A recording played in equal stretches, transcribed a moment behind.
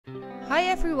Hi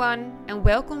everyone and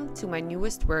welcome to my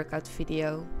newest workout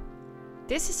video.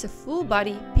 This is a full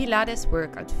body Pilates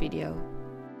workout video.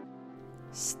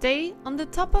 Stay on the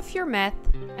top of your mat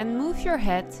and move your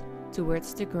head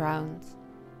towards the ground.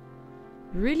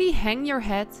 Really hang your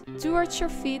head towards your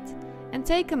feet and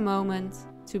take a moment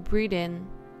to breathe in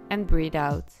and breathe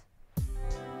out.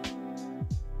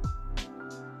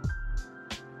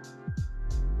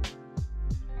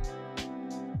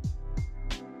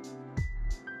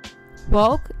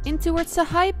 Walk in towards a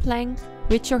high plank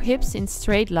with your hips in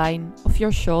straight line of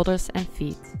your shoulders and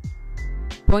feet.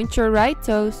 Point your right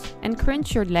toes and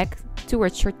crunch your leg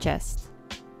towards your chest.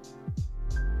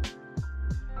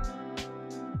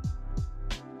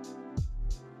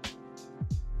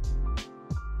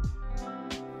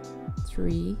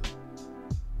 Three,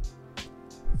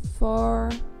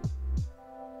 4,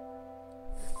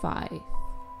 5.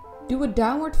 Do a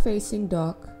downward facing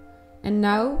dog. And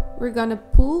now we're gonna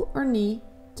pull our knee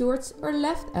towards our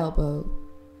left elbow.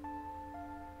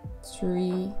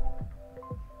 3,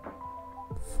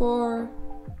 4,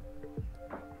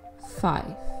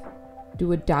 5.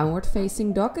 Do a downward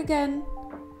facing dog again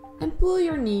and pull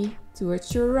your knee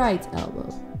towards your right elbow.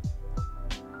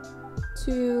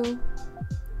 2,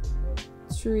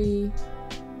 3,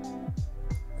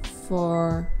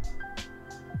 4,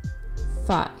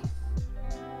 5.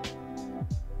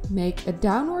 Make a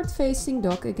downward facing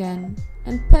dog again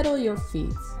and pedal your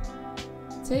feet.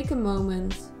 Take a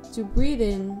moment to breathe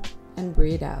in and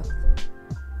breathe out.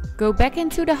 Go back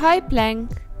into the high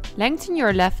plank, lengthen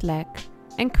your left leg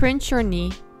and crunch your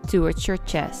knee towards your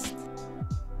chest.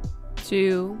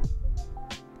 2,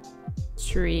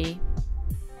 3,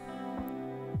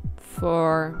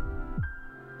 4,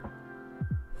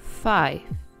 5.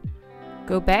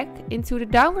 Go back into the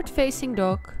downward facing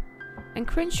dog and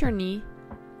crunch your knee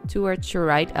towards your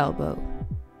right elbow.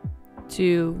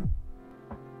 2,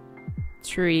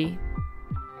 3,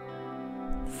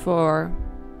 4,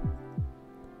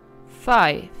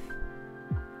 5.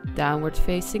 Downward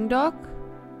facing dog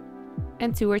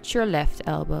and towards your left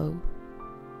elbow.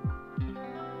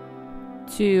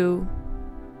 2,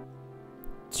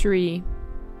 3,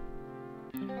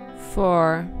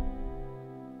 4,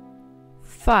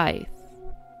 5.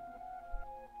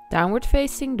 Downward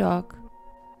facing dog.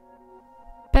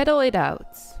 Pedal it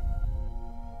out.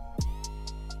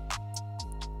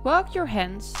 Walk your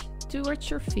hands towards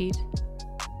your feet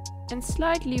and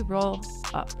slightly roll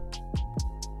up.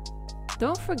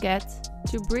 Don't forget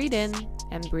to breathe in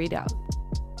and breathe out.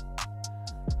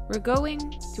 We're going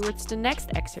towards the next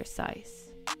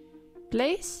exercise.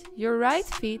 Place your right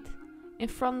feet in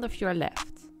front of your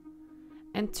left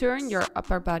and turn your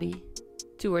upper body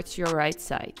towards your right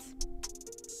side.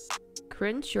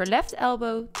 Crunch your left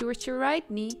elbow towards your right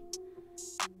knee.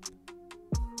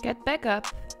 Get back up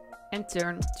and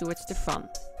turn towards the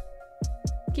front.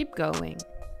 Keep going.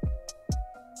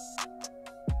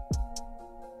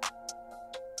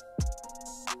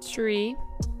 Three,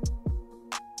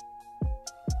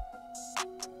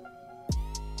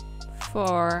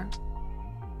 4,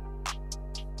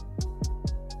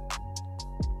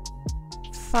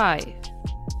 5.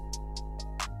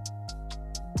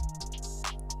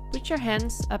 Put your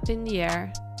hands up in the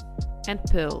air and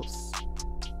pulse.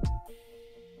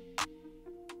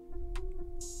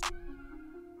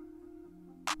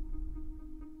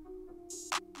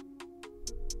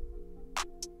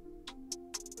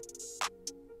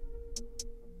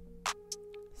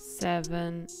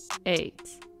 Seven, 8.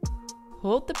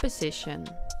 Hold the position.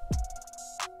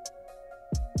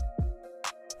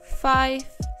 5,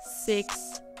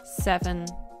 6, 7,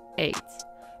 8.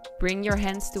 Bring your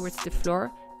hands towards the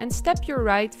floor and step your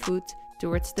right foot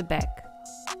towards the back.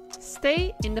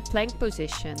 Stay in the plank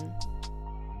position.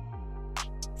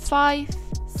 5,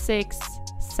 6,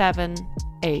 7,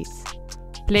 8.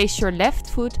 Place your left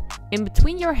foot in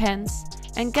between your hands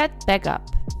and get back up.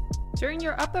 Turn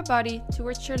your upper body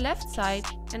towards your left side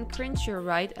and crunch your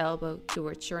right elbow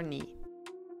towards your knee.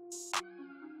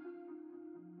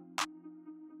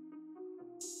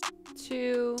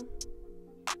 2,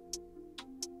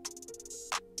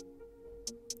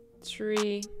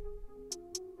 3,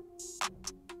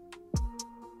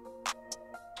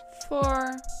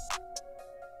 4,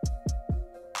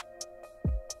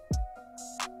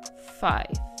 5.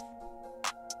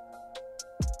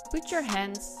 Put your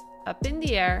hands up in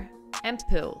the air and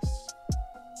pulse.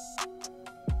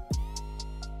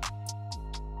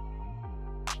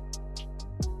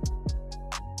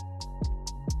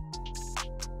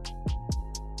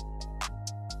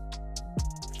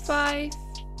 Five,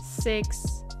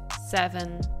 6,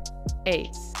 7, 8.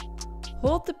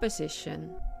 Hold the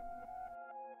position.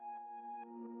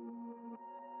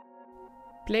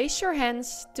 Place your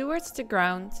hands towards the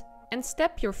ground and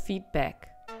step your feet back.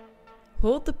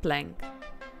 Hold the plank.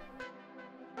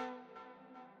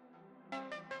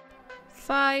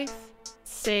 5,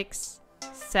 6,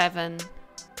 7,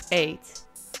 8.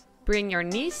 Bring your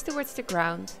knees towards the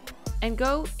ground and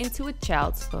go into a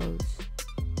child's pose.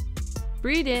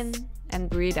 Breathe in and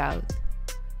breathe out.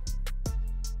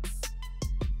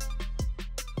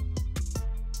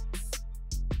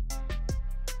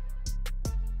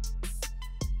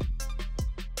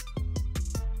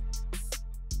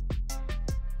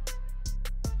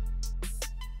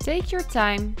 Take your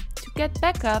time to get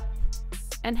back up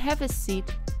and have a seat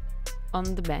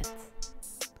on the mat.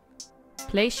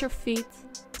 Place your feet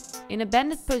in a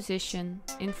bended position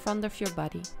in front of your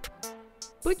body.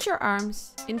 Put your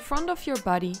arms in front of your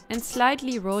body and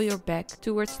slightly roll your back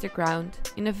towards the ground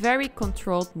in a very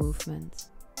controlled movement.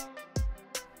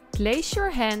 Place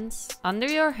your hands under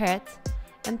your head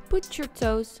and put your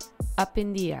toes up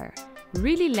in the air.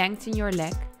 Really lengthen your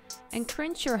leg and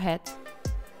crunch your head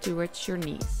towards your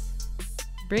knees.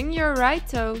 Bring your right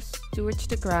toes towards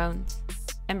the ground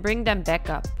and bring them back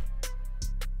up.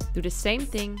 Do the same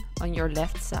thing on your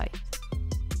left side.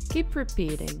 Keep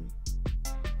repeating.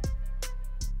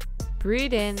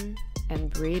 Breathe in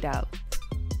and breathe out.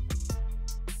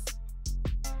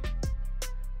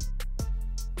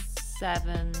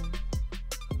 7,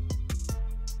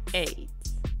 8.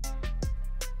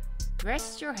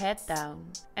 Rest your head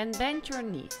down and bend your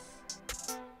knees.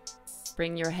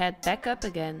 Bring your head back up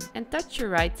again and touch your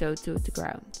right toe to the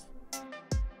ground.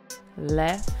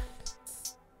 Left,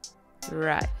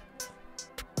 right,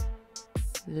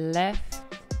 left,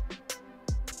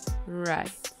 right.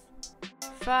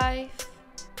 5,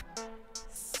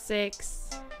 6,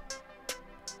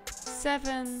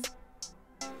 7,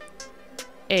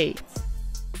 8.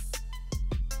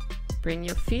 Bring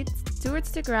your feet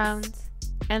towards the ground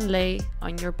and lay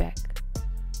on your back.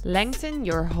 Lengthen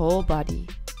your whole body.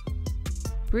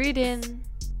 Breathe in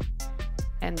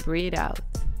and breathe out.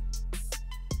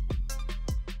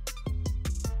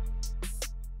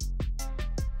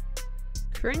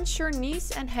 Crunch your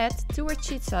knees and head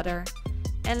towards each other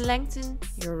and lengthen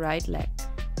your right leg.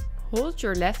 Hold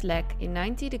your left leg in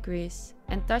 90 degrees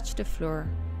and touch the floor.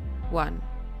 1,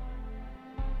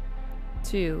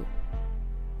 2,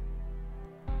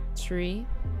 3,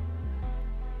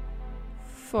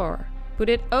 4. Put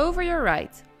it over your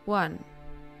right. 1,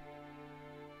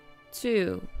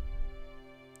 2,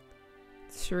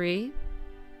 3,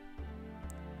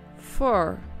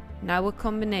 4. Now a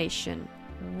combination.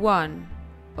 1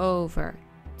 over,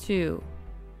 2,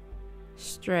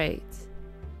 straight,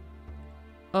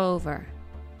 over,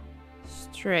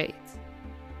 straight,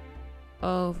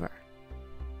 over,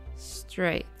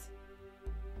 straight,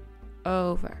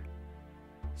 over,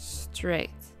 straight.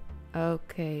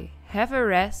 Okay, have a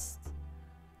rest.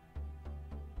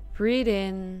 Breathe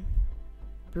in,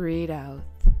 breathe out.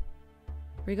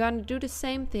 We're gonna do the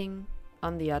same thing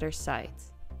on the other side.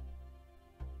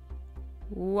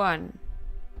 1,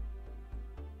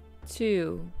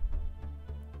 2,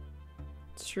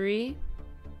 3,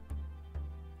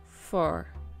 4.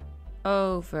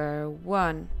 Over.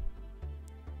 1,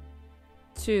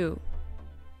 2,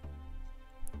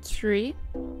 3,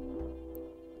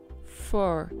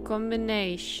 4.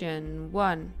 Combination.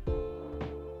 1,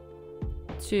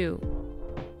 2,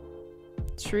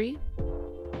 3,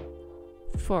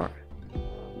 4.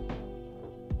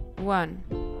 1,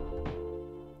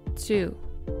 2,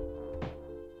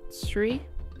 3,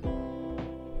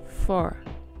 4.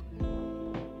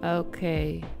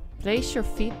 Okay, place your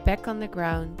feet back on the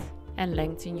ground and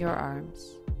lengthen your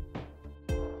arms.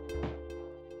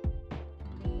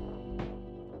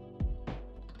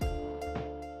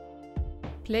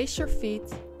 Place your feet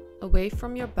away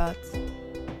from your butt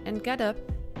and get up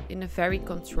in a very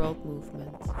controlled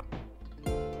movement.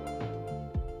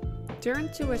 Turn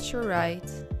towards your right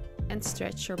and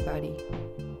stretch your body.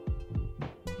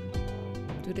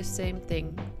 Do the same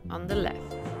thing on the left.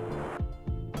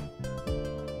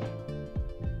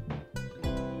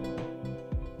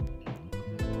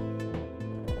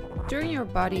 Turn your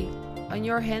body on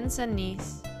your hands and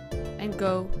knees and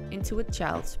go into a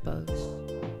child's pose.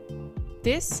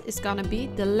 This is gonna be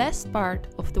the last part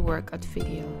of the workout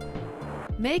video.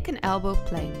 Make an elbow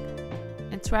plank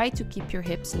and try to keep your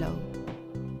hips low.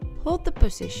 Hold the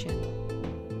position.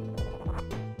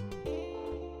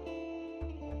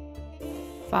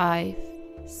 5,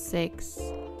 6,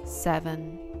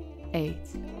 7, 8.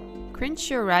 Crunch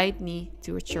your right knee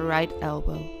towards your right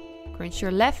elbow. Crunch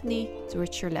your left knee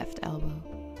towards your left elbow.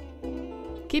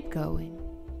 Keep going.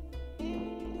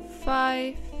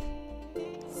 5,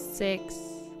 6,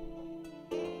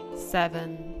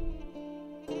 7,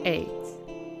 8.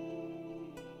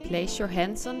 Place your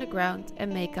hands on the ground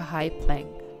and make a high plank.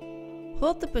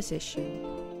 Hold the position.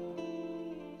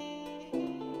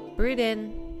 Breathe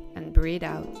in and breathe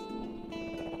out.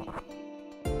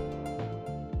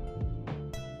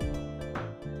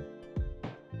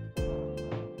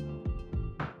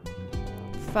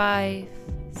 5,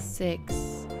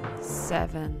 6,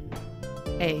 7,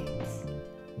 8.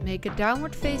 Make a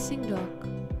downward facing dog.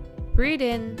 Breathe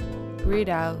in, breathe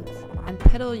out, and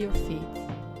pedal your feet.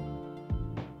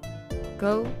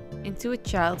 Go into a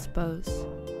child's pose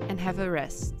and have a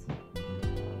rest.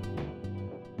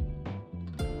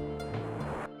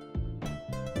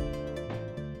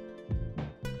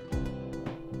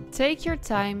 Take your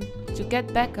time to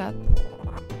get back up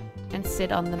and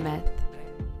sit on the mat.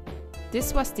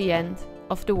 This was the end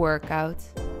of the workout.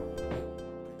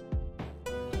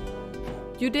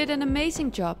 You did an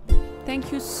amazing job.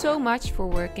 Thank you so much for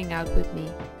working out with me.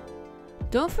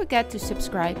 Don't forget to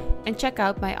subscribe and check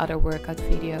out my other workout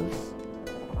videos.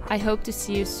 I hope to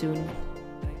see you soon.